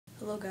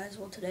Hello guys,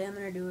 well today I'm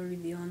going to do a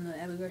review on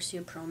the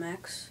Garcia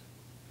ProMax.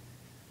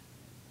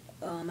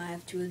 I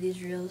have two of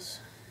these reels.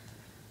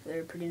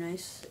 They're pretty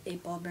nice.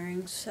 8-ball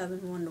bearings,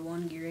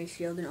 7:1 gear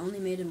ratio. They're only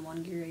made in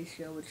 1 gear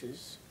ratio, which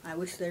is, I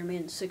wish they were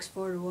made in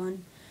 6:4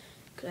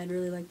 because I'd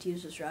really like to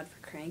use this rod for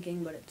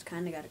cranking, but it's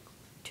kind of got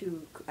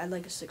I'd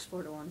like a 6:4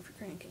 for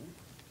cranking.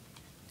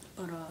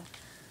 But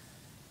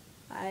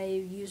I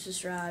use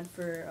this rod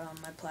for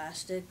my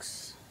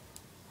plastics,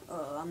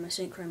 on my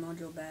St. Croix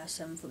Mojo bass,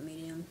 7-foot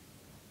medium.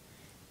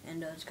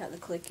 And it's got the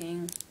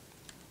clicking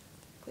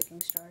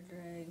star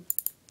drag.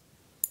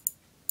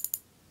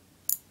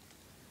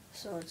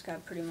 So it's got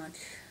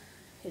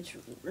it's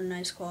a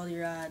nice quality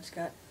rod. It's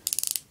got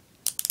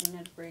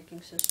magnetic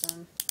braking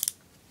system.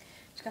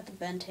 It's got the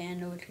bent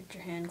handle, which gets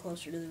your hand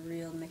closer to the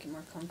reel to make it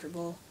more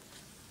comfortable.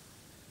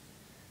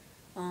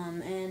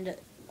 And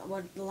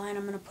the line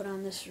I'm going to put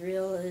on this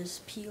reel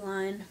is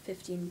P-line,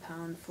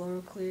 15-pound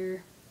fluoroclear.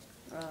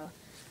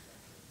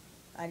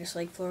 I just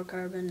like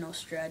fluorocarbon, no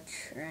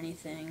stretch or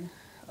anything.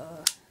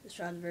 This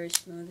rod's very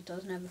smooth. It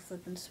doesn't have the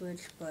flip and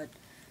switch, but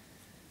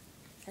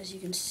as you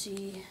can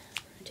see,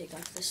 I take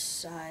off this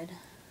side,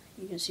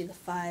 you can see the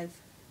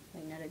 5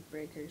 magnetic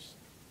breakers.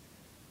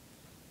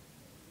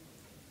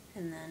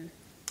 And then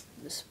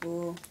the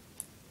spool.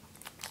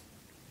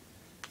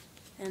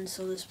 And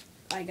so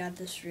I got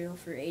this reel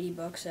for 80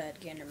 bucks at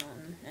Gander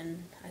Mountain,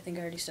 and I think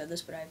I already said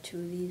this, but I have 2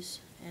 of these,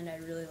 and I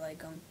really like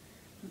them.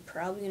 I'm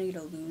probably going to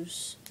get a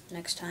loose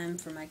next time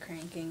for my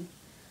cranking,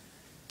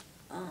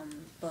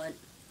 but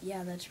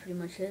yeah, that's pretty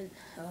much it.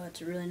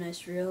 It's a really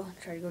nice reel.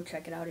 Try to go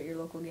check it out at your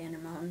local Gander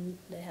Mountain.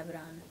 They have it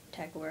on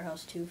Tackle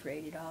Warehouse 2 for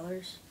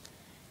 $80,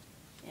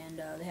 and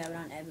they have it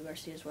on Abby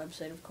Garcia's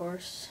website, of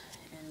course.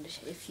 And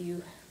if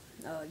you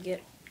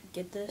get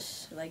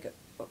this,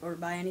 or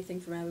buy anything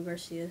from Abby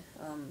Garcia,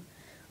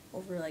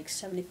 over like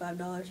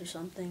 $75 or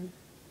something,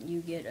 you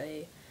get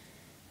a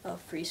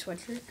free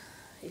sweatshirt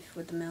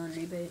with the mail-in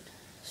rebate.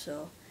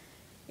 So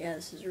yeah,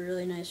 this is a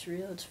really nice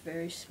reel. It's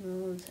very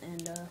smooth,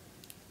 and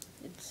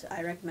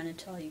I recommend it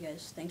to all you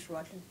guys. Thanks for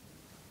watching.